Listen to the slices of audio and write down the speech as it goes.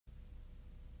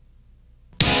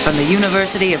from the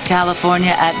University of California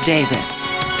at Davis,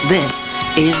 this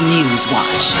is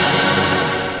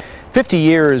Newswatch. 50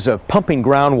 years of pumping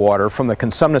groundwater from the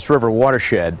Cosumnes River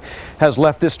watershed has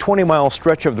left this 20-mile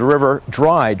stretch of the river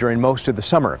dry during most of the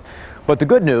summer. But the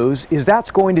good news is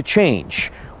that's going to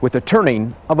change with the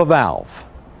turning of a valve.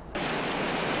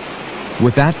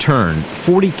 With that turn,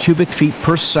 40 cubic feet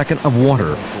per second of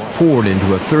water poured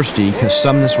into a thirsty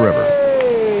Cosumnes River.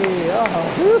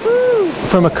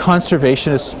 From a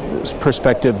conservationist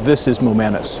perspective, this is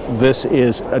momentous. This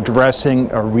is addressing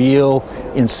a real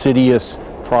insidious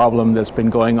problem that's been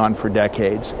going on for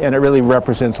decades, and it really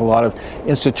represents a lot of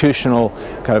institutional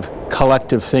kind of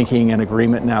collective thinking and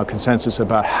agreement now, consensus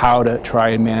about how to try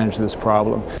and manage this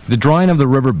problem. The drying of the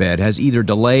riverbed has either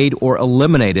delayed or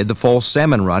eliminated the fall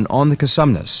salmon run on the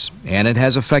Cosumnes, and it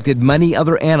has affected many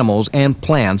other animals and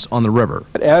plants on the river.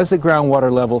 As the groundwater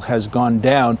level has gone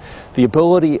down, the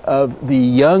ability of the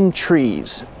young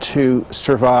trees to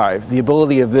survive, the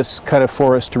ability of this kind of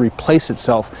forest to replace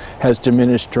itself has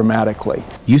diminished dramatically.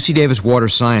 UC Davis water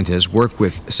scientists work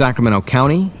with Sacramento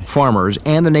County, farmers,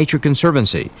 and the Nature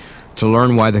Conservancy to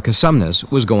learn why the Cosumnes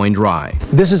was going dry.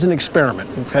 This is an experiment,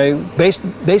 okay?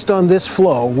 Based on this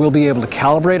flow, we'll be able to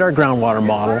calibrate our groundwater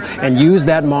model and use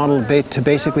that model to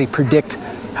basically predict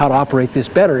how to operate this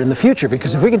better in the future,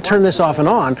 because if we can turn this off and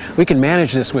on, we can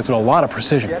manage this with a lot of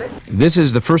precision. This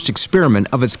is the first experiment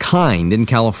of its kind in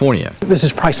California. This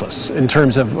is priceless in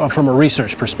terms of from a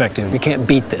research perspective. We can't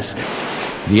beat this.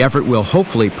 The effort will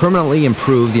hopefully permanently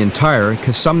improve the entire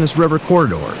Cosumnes River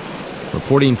corridor.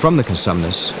 Reporting from the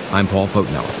Cosumnes, I'm Paul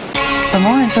Fotenella. For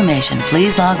more information,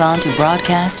 please log on to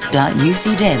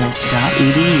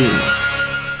broadcast.ucdavis.edu.